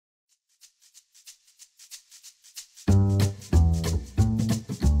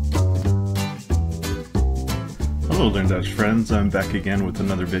Hello LearnDash friends, I'm back again with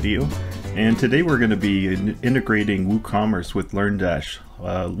another video, and today we're going to be integrating WooCommerce with LearnDash.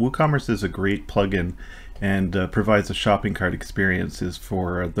 WooCommerce is a great plugin and provides a shopping cart experiences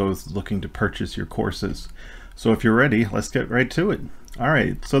for those looking to purchase your courses. So if you're ready, let's get right to it.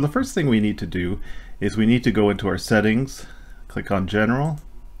 Alright, so the first thing we need to do is we need to go into our settings, click on General.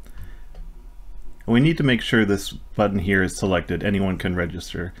 We need to make sure this button here is selected, anyone can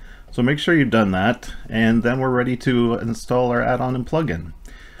register. So make sure you've done that, and then we're ready to install our add-on and plugin.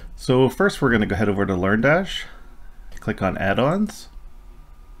 So first we're going to go head over to LearnDash, click on add-ons,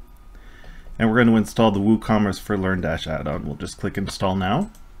 and we're going to install the WooCommerce for LearnDash add-on. We'll just click install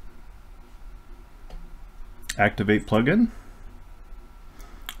now, activate plugin.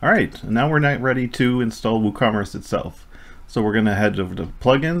 Alright, now we're now ready to install WooCommerce itself. So we're going to head over to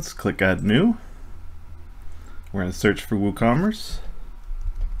plugins, click add new. We're going to search for WooCommerce.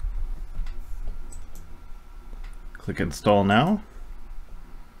 Click install now.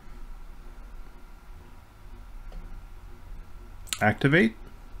 Activate.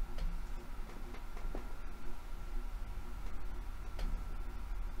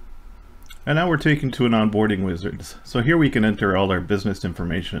 And now we're taken to an onboarding wizard. So here we can enter all our business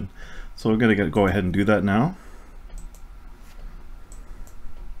information. So we're going to go ahead and do that now.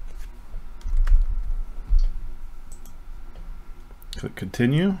 Click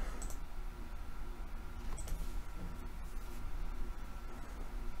continue.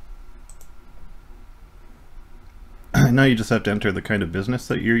 Now you just have to enter the kind of business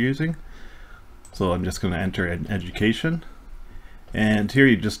that you're using. So I'm just going to enter an education. And here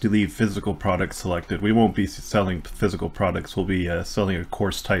you just leave physical products selected. We won't be selling physical products, we'll be selling a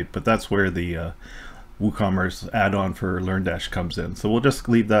course type, but that's where the WooCommerce add-on for LearnDash comes in. So we'll just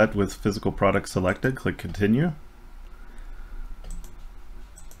leave that with physical products selected, click continue.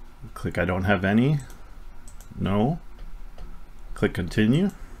 Click I don't have any, no. Click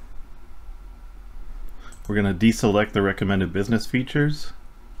continue. We're going to deselect the recommended business features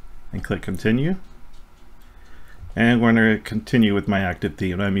and click continue. And we're going to continue with my active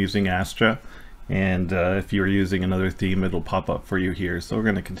theme. I'm using Astra, and if you're using another theme, it'll pop up for you here. So we're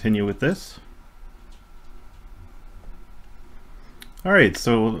going to continue with this. Alright,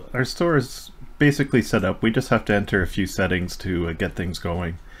 so our store is basically set up. We just have to enter a few settings to get things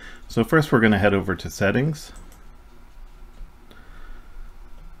going. So first we're going to head over to settings.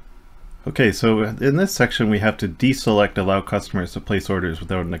 Okay, so in this section we have to deselect allow customers to place orders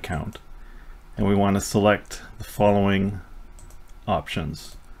without an account. And we want to select the following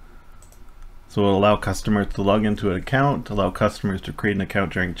options. So we'll allow customers to log into an account, allow customers to create an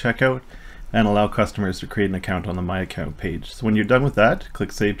account during checkout, and allow customers to create an account on the My Account page. So when you're done with that,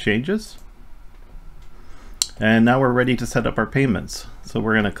 click Save Changes. And now we're ready to set up our payments. So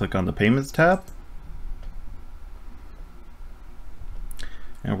we're going to click on the Payments tab.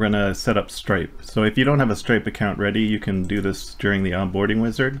 And we're going to set up Stripe. So if you don't have a Stripe account ready, you can do this during the onboarding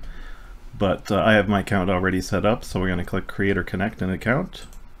wizard. But I have my account already set up, so we're going to click Create or Connect an account.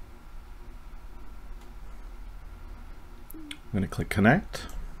 I'm going to click Connect.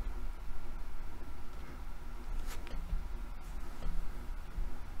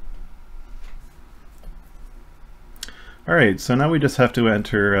 Alright, so now we just have to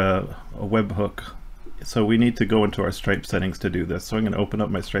enter a webhook. So we need to go into our Stripe settings to do this. So I'm going to open up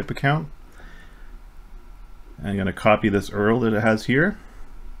my Stripe account. I'm going to copy this URL that it has here.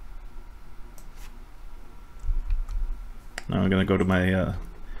 Now I'm going to go to my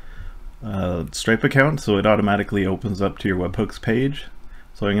Stripe account, so it automatically opens up to your webhooks page.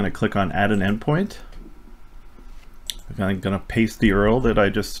 So I'm going to click on Add an Endpoint. I'm going to paste the URL that I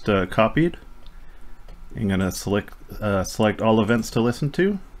just copied. I'm going to select all events to listen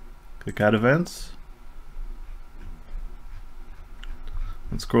to. Click Add Events.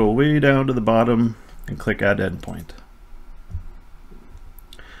 And scroll way down to the bottom and click Add Endpoint.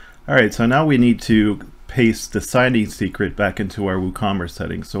 Alright, so now we need to paste the signing secret back into our WooCommerce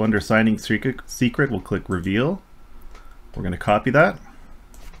settings. So under signing secret, we'll click Reveal. We're going to copy that.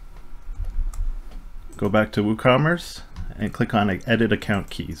 Go back to WooCommerce and click on Edit Account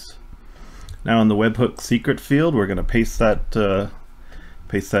Keys. Now in the webhook secret field, we're going to paste that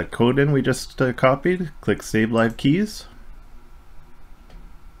code in we just copied. Click Save Live Keys.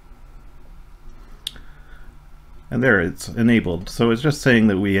 And there, it's enabled. So it's just saying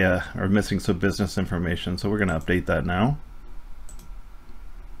that we are missing some business information. So we're going to update that now.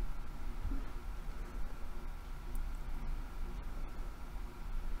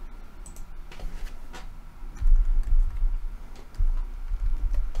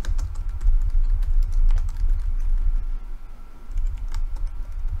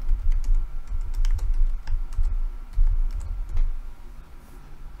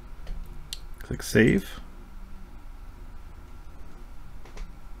 Click Save.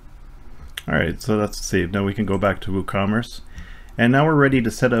 Alright, so that's saved. Now we can go back to WooCommerce. And now we're ready to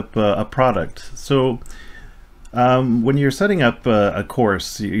set up a product. So when you're setting up a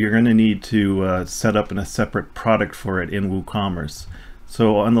course, you're going to need to set up a separate product for it in WooCommerce.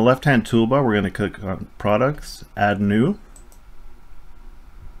 So on the left-hand toolbar, we're going to click on Products, Add New.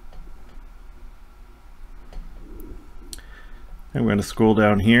 And we're going to scroll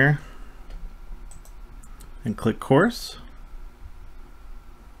down here and click Course.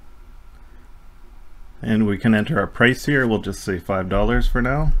 And we can enter our price here. We'll just say $5 for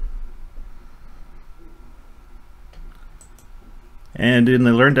now. And in the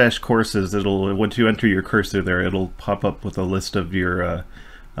LearnDash courses, once you enter your cursor there, it'll pop up with a list of your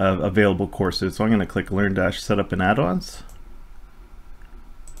available courses. So I'm going to click LearnDash Setup and Add-ons.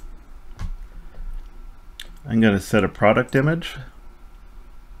 I'm going to set a product image.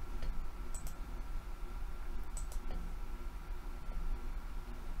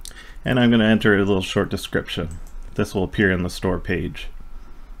 And I'm going to enter a little short description. This will appear in the store page.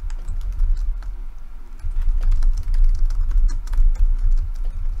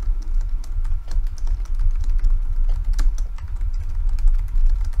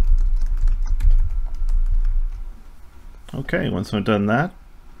 Okay, once I've done that,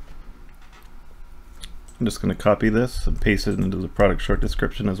 I'm just going to copy this and paste it into the product short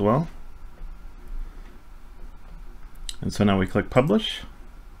description as well. And so now we click Publish.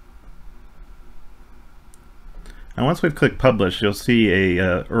 And once we've clicked Publish, you'll see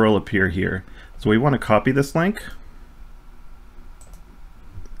a URL appear here. So we want to copy this link.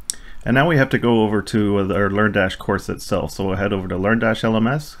 And now we have to go over to our LearnDash course itself. So we'll head over to LearnDash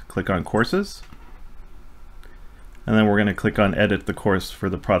LMS, click on Courses. And then we're going to click on Edit the course for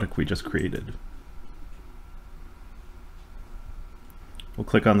the product we just created. We'll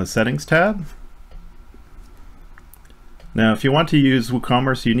click on the Settings tab. Now if you want to use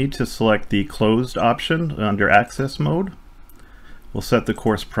WooCommerce, you need to select the Closed option under Access mode. We'll set the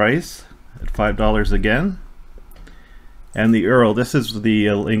course price at $5 again. And the URL, this is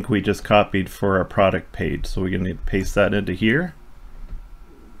the link we just copied for our product page. So we're going to paste that into here.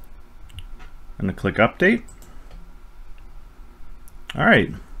 I'm going to click Update.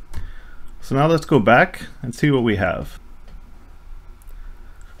 Alright, so now let's go back and see what we have.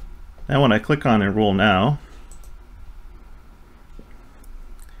 Now when I click on Enroll Now,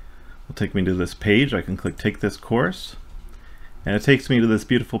 it'll take me to this page. I can click Take this course, and it takes me to this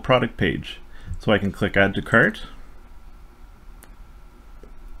beautiful product page. So I can click Add to Cart.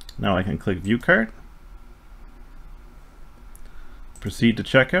 Now I can click View Cart, proceed to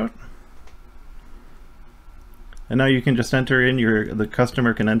checkout. And now you can just enter in the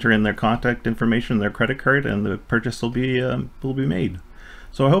customer can enter in their contact information, their credit card, and the purchase will be made.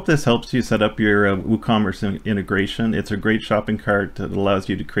 So I hope this helps you set up your WooCommerce integration. It's a great shopping cart that allows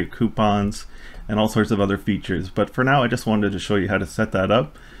you to create coupons and all sorts of other features. But for now, I just wanted to show you how to set that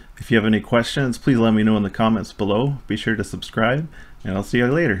up. If you have any questions, please let me know in the comments below. Be sure to subscribe, and I'll see you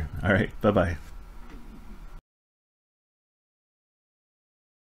later. All right, bye-bye.